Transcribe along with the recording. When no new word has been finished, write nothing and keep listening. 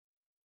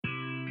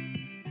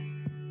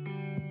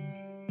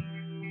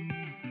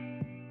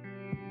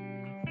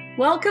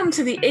Welcome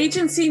to the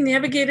Agency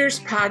Navigators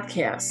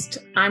Podcast.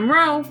 I'm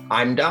Ro.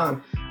 I'm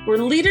Don. We're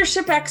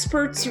leadership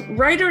experts,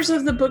 writers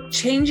of the book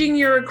Changing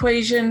Your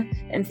Equation,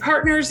 and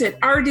partners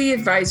at RD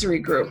Advisory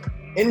Group.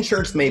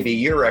 Insurance may be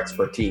your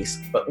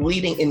expertise, but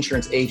leading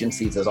insurance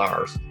agencies is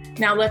ours.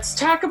 Now let's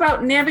talk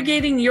about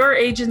navigating your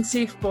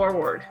agency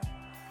forward.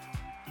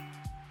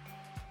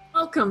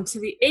 Welcome to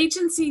the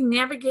Agency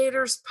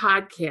Navigators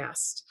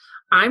Podcast.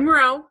 I'm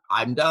Ro.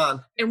 I'm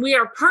Don. And we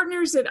are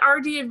partners at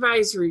RD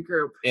Advisory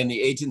Group In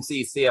the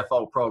agency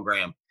CFO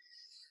program.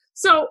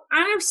 So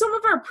on some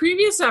of our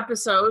previous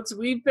episodes,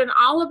 we've been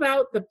all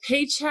about the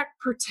Paycheck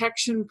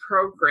Protection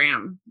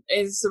Program.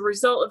 As a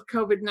result of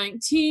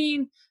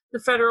COVID-19, the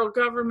federal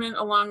government,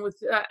 along with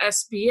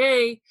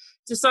SBA,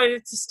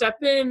 decided to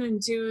step in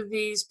and do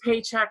these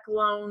paycheck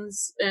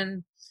loans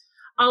and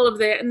all of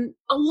that. And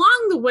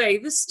along the way,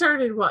 this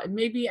started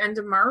maybe end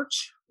of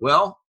March?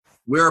 Well,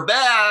 we're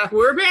back.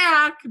 We're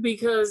back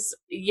because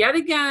yet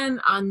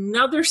again,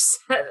 another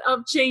set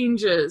of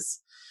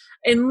changes.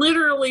 And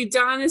literally,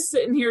 Don is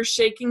sitting here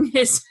shaking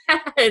his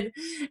head.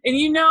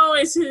 And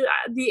as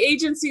the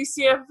agency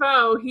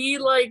CFO, he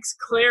likes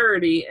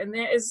clarity. And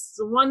that is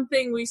the one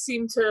thing we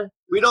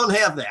don't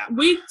have that.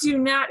 We do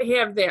not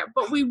have that.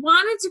 But we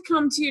wanted to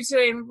come to you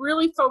today and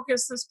really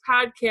focus this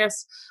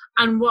podcast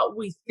on what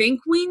we think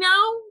we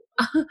know.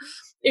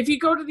 If you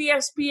go to the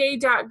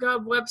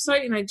SBA.gov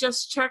website, and I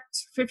just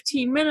checked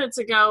 15 minutes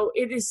ago,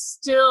 it is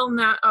still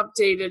not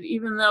updated,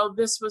 even though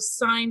this was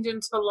signed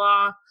into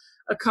law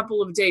a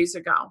couple of days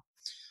ago.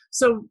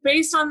 So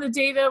based on the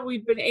data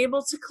we've been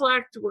able to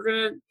collect, we're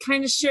going to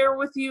kind of share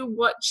with you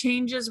what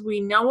changes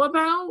we know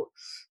about.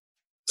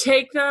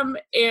 Take them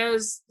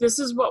as this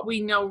is what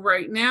we know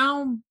right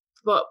now,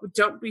 but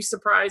don't be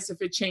surprised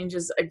if it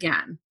changes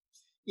again.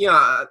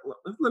 Yeah,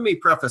 let me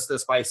preface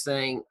this by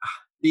saying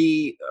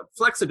the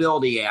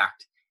Flexibility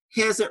Act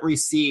hasn't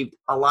received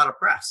a lot of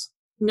press.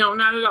 No,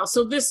 not at all.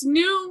 So this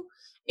new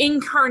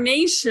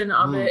incarnation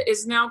of it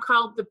is now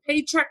called the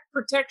Paycheck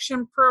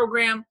Protection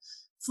Program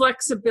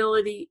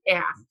Flexibility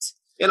Act.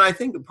 And I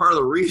think part of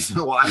the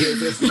reason why is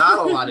there's not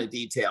a lot of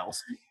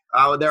details.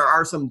 There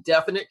are some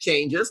definite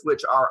changes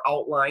which are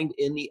outlined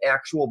in the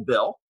actual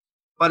bill.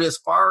 But as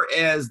far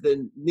as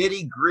the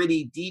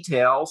nitty-gritty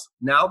details,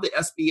 now the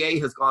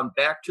SBA has gone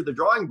back to the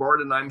drawing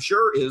board and I'm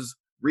sure is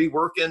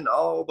reworking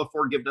all the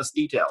forgiveness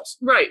details.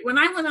 Right. When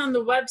I went on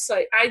the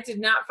website, I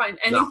did not find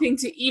anything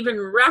to even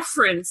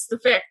reference the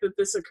fact that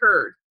this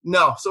occurred.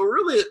 No. So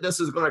really, this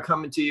is going to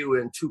come to you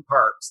in two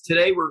parts.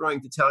 Today, we're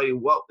going to tell you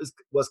what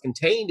was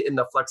contained in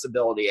the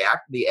Flexibility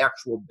Act, the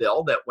actual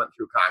bill that went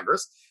through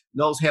Congress.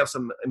 Those have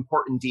some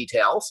important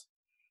details.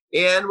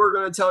 And we're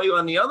going to tell you,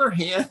 on the other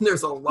hand,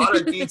 there's a lot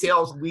of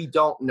details we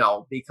don't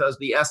know because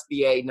the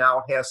SBA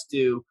now has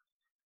to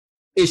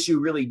issue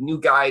really new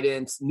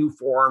guidance, new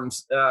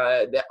forms,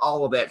 that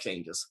all of that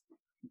changes.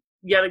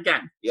 Yet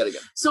again.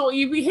 So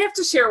we have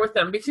to share with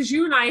them because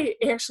you and I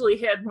actually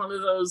had one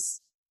of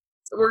those,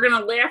 we're going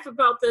to laugh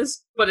about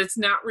this, but it's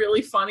not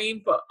really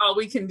funny, but all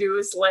we can do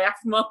is laugh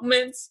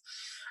moments.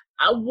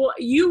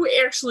 You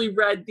actually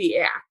read the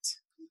act.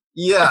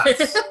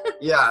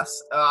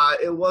 Yes.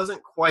 It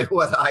wasn't quite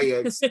what I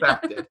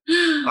expected.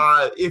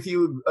 If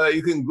you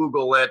can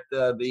Google it,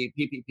 the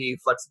PPP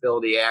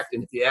Flexibility Act,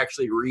 and if you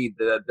actually read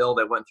the bill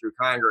that went through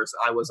Congress,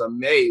 I was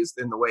amazed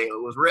in the way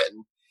it was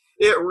written.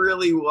 It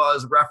really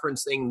was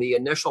referencing the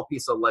initial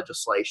piece of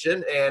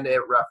legislation, and it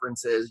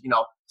references,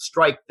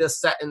 strike this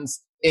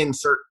sentence,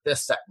 insert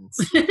this sentence.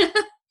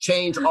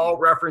 Change all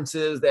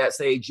references that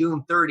say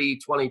June 30,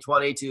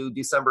 2020 to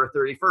December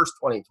 31st,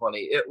 2020.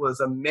 It was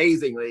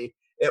amusing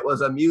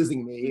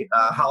me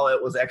how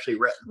it was actually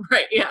written.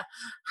 Right, yeah.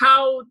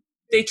 How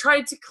they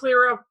tried to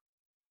clear up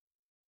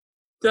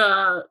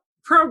the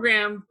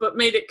program, but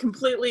made it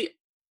completely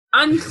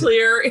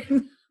unclear.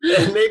 And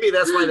maybe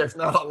that's why there's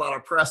not a lot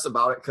of press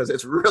about it, because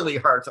it's really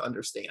hard to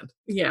understand.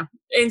 Yeah.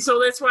 And so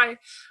that's why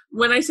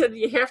when I said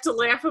you have to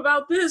laugh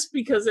about this,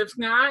 because if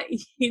not,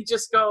 you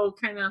just go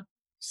kind of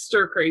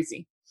stir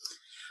crazy.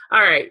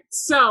 All right,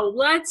 so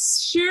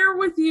let's share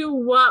with you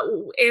what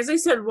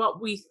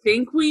we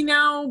think we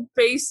know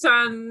based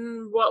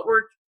on what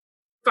we're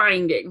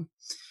finding.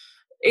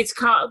 It's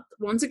called,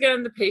 once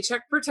again, the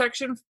Paycheck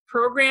Protection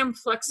Program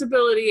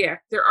Flexibility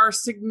Act. There are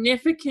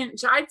significant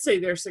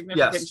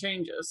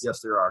changes.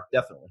 Yes, there are,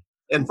 definitely.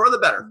 And for the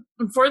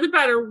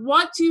better.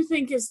 What do you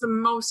think is the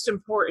most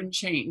important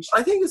change?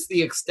 I think it's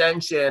the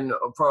extension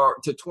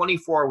to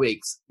 24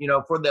 weeks.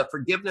 For the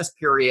forgiveness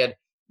period,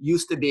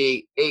 used to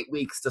be 8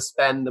 weeks to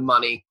spend the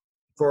money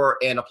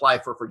and apply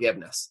for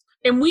forgiveness.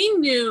 And we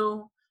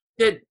knew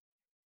that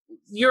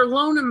your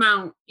loan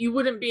amount, you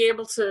wouldn't be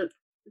able to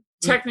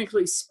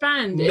technically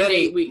spend in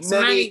 8 weeks.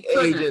 Many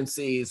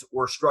agencies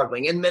were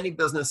struggling, and many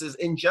businesses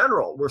in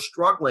general were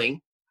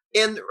struggling.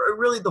 And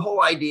really the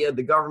whole idea,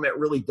 the government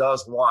really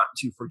does want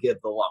to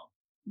forgive the loan.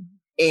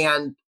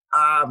 And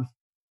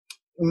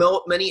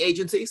many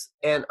agencies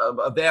and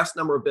a vast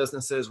number of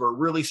businesses were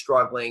really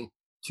struggling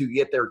to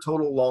get their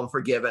total loan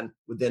forgiven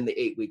within the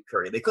 8 week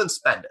period. They couldn't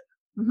spend it.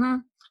 Mm-hmm.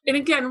 And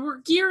again,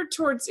 we're geared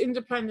towards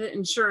independent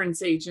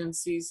insurance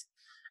agencies,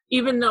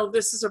 even though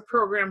this is a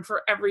program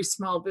for every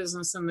small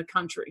business in the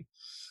country.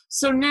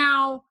 So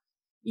now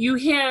you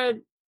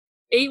had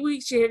 8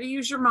 weeks, you had to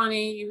use your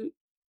money,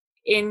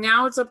 and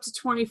now it's up to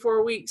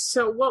 24 weeks.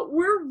 So what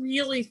we're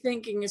really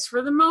thinking is,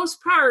 for the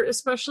most part,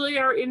 especially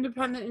our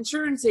independent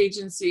insurance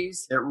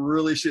agencies, it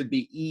really should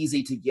be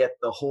easy to get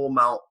the whole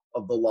amount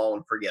of the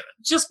loan forgiven.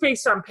 Just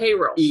based on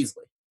payroll.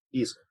 Easily.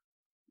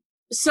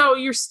 So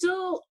you're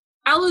still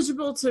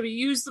eligible to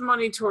use the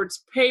money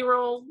towards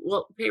payroll,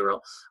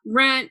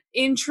 rent,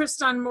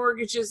 interest on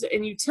mortgages,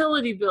 and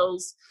utility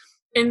bills.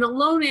 In the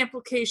loan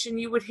application,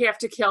 you would have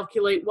to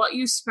calculate what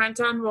you spent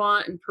on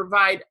what and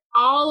provide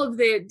all of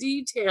that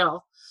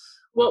detail.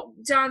 What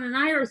Don and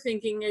I are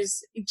thinking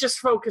is just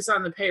focus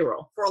on the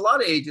payroll. For a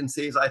lot of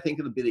agencies, I think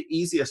it'll be the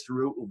easiest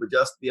route would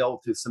just be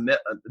able to submit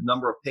a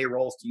number of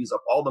payrolls to use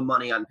up all the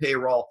money on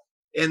payroll.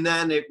 And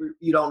then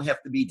you don't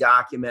have to be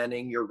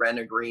documenting your rent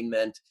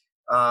agreement,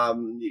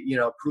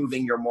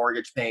 proving your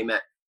mortgage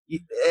payment.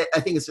 I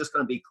think it's just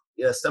going to be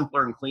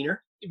simpler and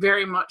cleaner.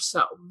 Very much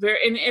so.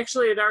 And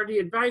actually, at RD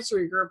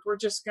Advisory Group, we're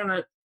just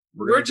gonna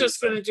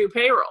do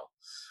payroll,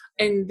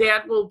 and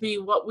that will be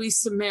what we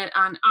submit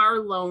on our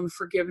loan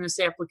forgiveness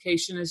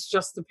application. Is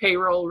just the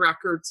payroll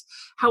records,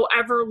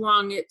 however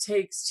long it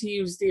takes to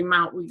use the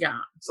amount we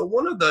got. So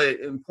one of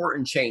the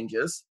important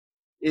changes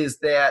is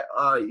that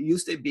it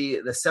used to be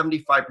the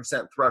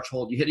 75%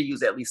 threshold. You had to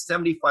use at least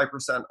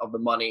 75% of the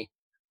money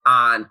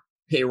on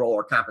payroll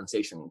or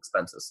compensation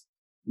expenses.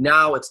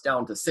 Now it's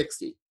down to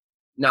 60.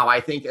 Now,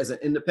 I think as an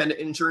independent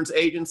insurance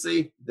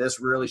agency, this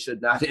really should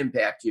not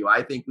impact you.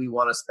 I think we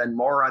want to spend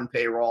more on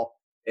payroll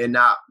and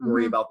not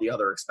worry about the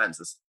other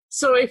expenses.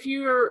 So if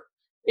you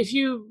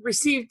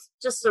received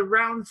just a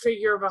round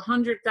figure of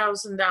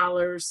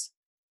 $100,000,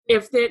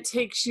 if that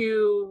takes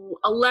you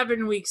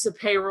 11 weeks of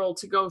payroll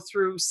to go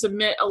through,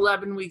 submit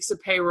 11 weeks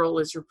of payroll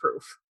as your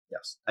proof.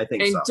 Yes, I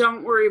think so. And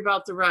don't worry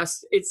about the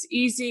rest. It's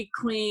easy,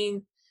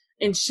 clean,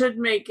 and should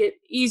make it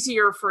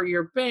easier for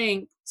your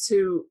bank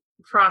to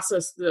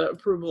process the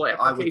approval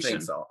application. I would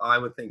think so. I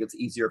would think it's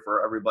easier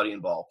for everybody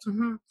involved.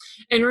 Mm-hmm.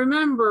 And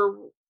remember,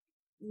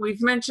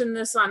 we've mentioned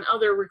this on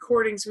other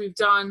recordings we've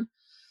done.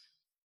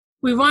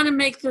 We want to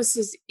make this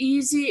as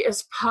easy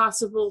as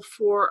possible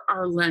for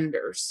our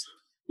lenders.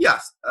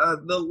 Yes.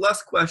 The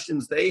less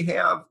questions they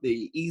have,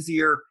 the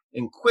easier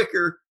and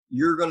quicker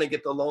you're going to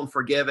get the loan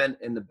forgiven,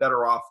 and the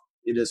better off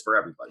it is for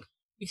everybody.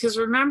 Because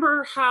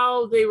remember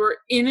how they were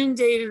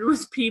inundated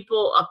with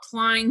people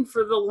applying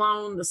for the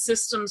loan, the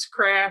systems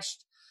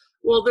crashed.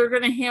 Well, they're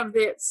going to have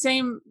that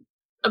same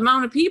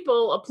amount of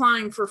people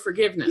applying for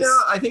forgiveness. Yeah,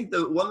 I think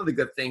one of the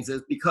good things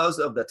is because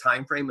of the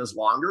time frame is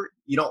longer,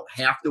 you don't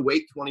have to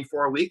wait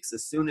 24 weeks.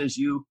 As soon as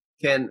you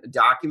can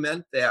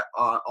document that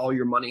all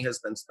your money has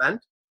been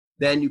spent,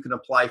 then you can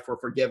apply for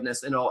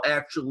forgiveness, and it'll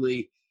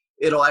actually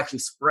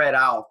spread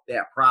out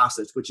that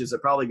process, which is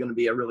probably going to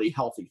be a really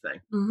healthy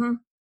thing. Mm-hmm.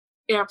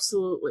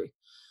 Absolutely.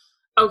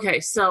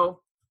 Okay, so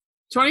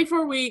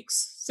 24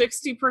 weeks,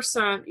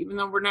 60%, even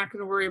though we're not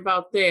going to worry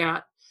about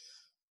that.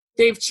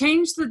 They've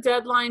changed the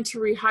deadline to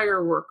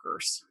rehire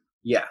workers.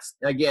 Yes.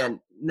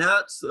 Again,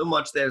 not so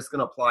much that it's going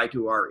to apply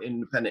to our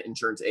independent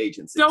insurance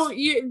agencies.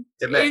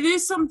 It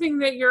is something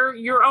that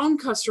your own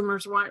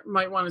customers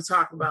might want to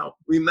talk about.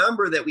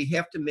 Remember that we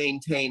have to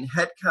maintain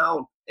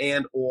headcount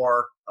and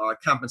or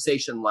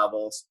compensation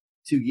levels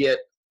to get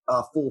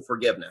full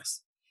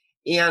forgiveness.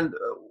 And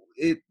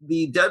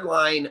the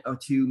deadline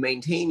to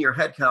maintain your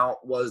headcount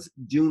was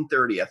June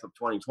 30th of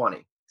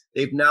 2020.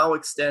 They've now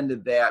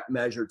extended that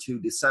measure to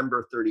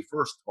December 31st,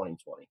 2020.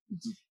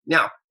 Mm-hmm.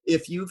 Now,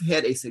 if you've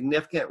had a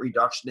significant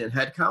reduction in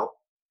headcount,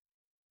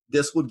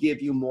 this would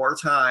give you more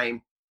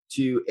time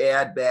to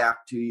add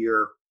back to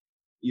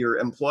your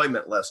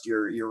employment list,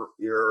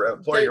 your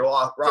employer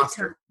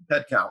roster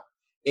headcount,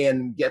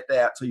 and get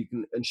that so you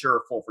can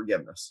ensure full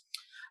forgiveness.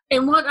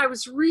 And what I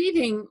was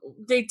reading,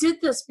 they did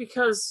this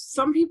because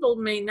some people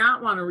may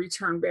not want to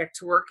return back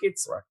to work.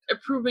 It's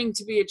proving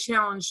to be a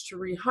challenge to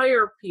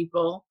rehire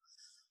people,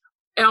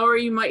 or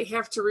you might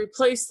have to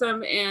replace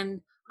them, and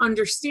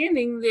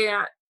understanding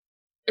that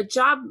a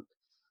job,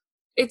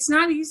 it's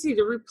not easy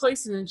to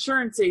replace an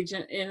insurance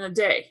agent in a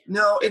day.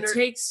 No, it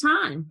takes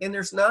time. And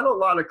there's not a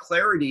lot of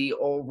clarity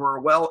over,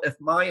 well, if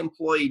my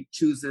employee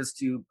chooses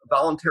to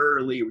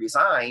voluntarily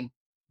resign,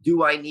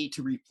 do I need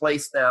to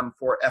replace them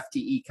for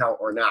FTE count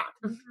or not?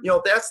 Mm-hmm.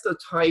 That's the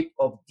type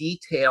of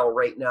detail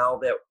right now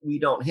that we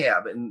don't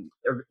have, and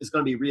it's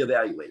going to be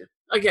reevaluated.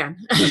 Again.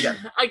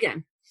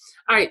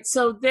 All right,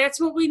 so that's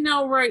what we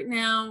know right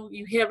now.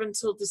 You have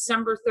until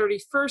December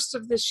 31st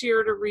of this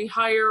year to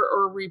rehire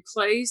or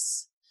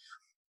replace.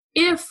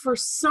 If for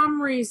some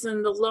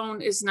reason the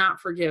loan is not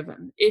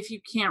forgiven, if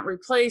you can't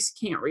replace,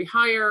 can't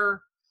rehire,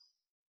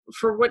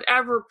 for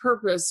whatever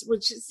purpose,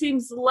 which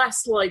seems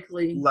less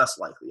likely. Yes.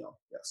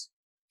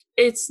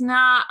 It's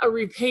not a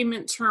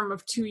repayment term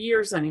of 2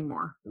 years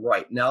anymore.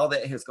 Right. Now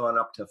that has gone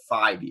up to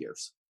 5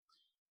 years.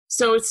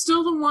 So it's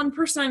still the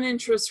 1%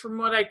 interest from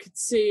what I could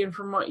see and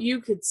from what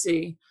you could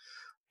see.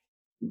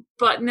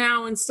 But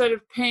now instead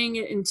of paying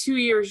it in 2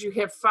 years, you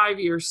have 5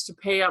 years to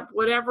pay up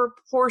whatever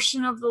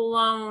portion of the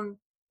loan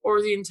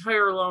or the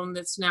entire loan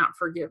that's not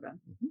forgiven.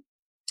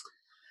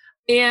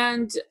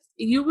 And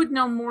you would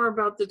know more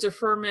about the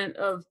deferment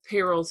of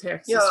payroll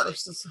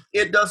taxes.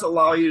 It does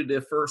allow you to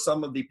defer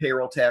some of the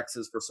payroll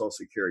taxes for Social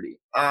Security.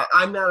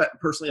 I'm not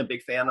personally a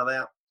big fan of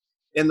that.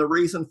 And the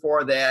reason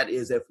for that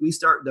is if we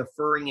start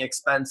deferring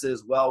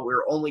expenses, well,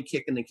 we're only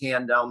kicking the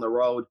can down the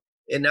road.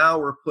 And now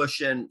we're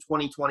pushing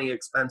 2020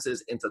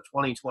 expenses into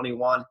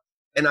 2021.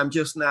 And I'm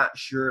just not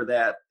sure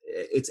that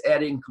it's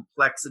adding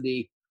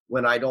complexity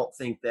when I don't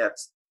think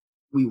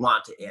we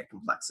want to add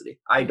complexity.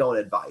 I don't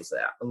advise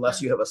that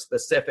unless you have a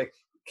specific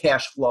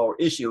cash flow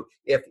issue.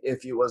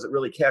 If you wasn't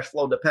really cash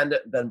flow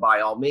dependent, then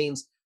by all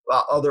means.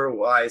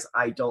 Otherwise,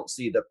 I don't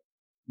see the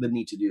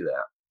need to do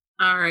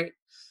that. All right.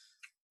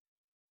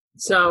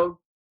 So,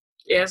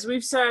 as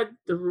we've said,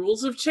 the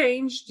rules have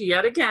changed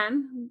yet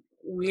again.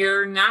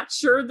 We're not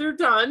sure they're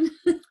done.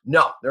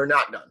 No, they're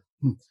not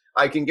done.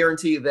 I can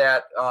guarantee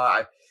that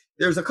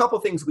there's a couple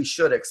things we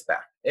should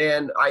expect.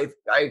 And I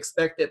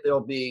expect that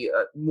there'll be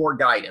more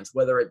guidance,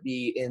 whether it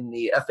be in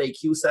the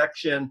FAQ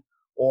section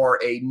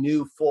or a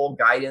new full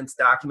guidance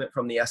document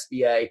from the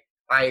SBA.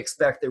 I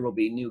expect there will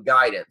be new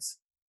guidance.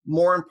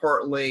 More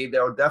importantly,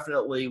 there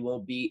definitely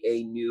will be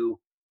a new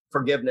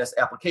forgiveness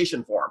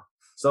application form.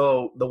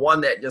 So the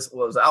one that just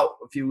was out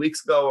a few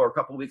weeks ago or a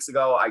couple of weeks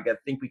ago, I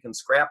think we can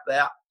scrap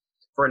that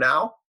for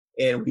now,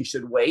 and we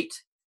should wait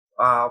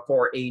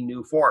for a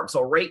new form.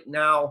 So right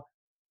now,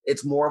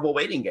 it's more of a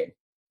waiting game.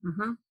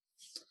 Mm-hmm.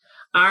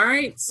 All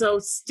right. So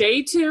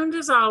stay tuned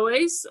as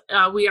always.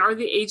 We are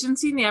the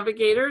Agency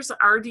Navigators,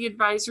 RD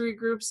Advisory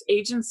Group's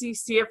agency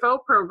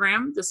CFO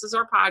program. This is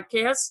our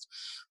podcast.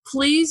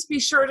 Please be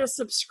sure to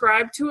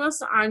subscribe to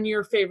us on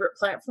your favorite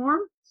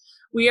platform.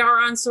 We are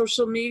on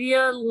social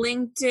media,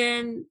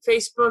 LinkedIn,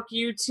 Facebook,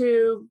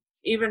 YouTube,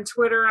 even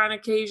Twitter on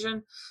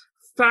occasion.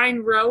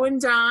 Find Ro and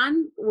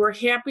Don. We're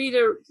happy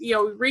to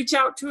reach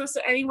out to us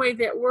any way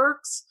that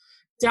works.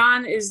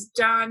 Don is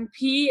Don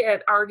P.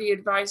 at RD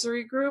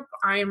Advisory Group.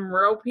 I am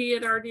Ro P.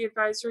 at RD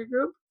Advisory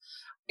Group.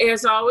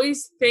 As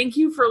always, thank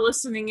you for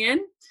listening in.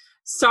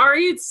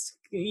 Sorry, it's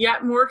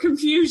yet more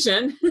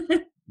confusion.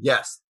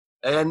 Yes.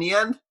 And in the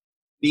end,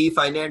 be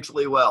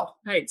financially well.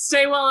 All right.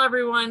 Stay well,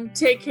 everyone.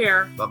 Take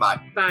care.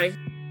 Bye-bye. Bye.